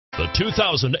The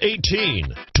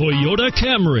 2018 Toyota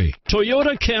Camry.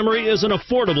 Toyota Camry is an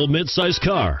affordable midsize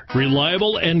car,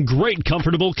 reliable and great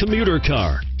comfortable commuter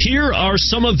car. Here are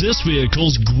some of this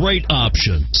vehicle's great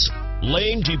options: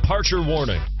 lane departure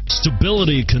warning,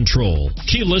 stability control,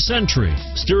 keyless entry,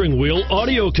 steering wheel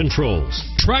audio controls,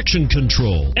 traction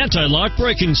control, anti-lock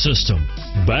braking system,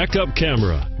 backup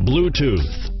camera, Bluetooth,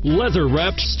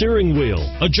 leather-wrapped steering wheel,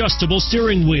 adjustable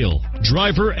steering wheel,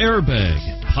 driver airbag,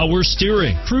 power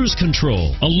steering, cruise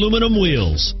control, aluminum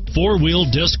wheels, four-wheel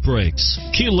disc brakes,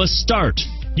 keyless start,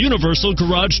 universal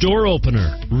garage door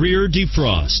opener, rear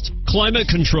defrost, climate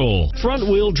control,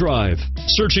 front-wheel drive.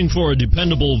 Searching for a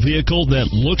dependable vehicle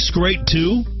that looks great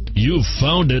too? You've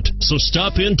found it, so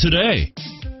stop in today.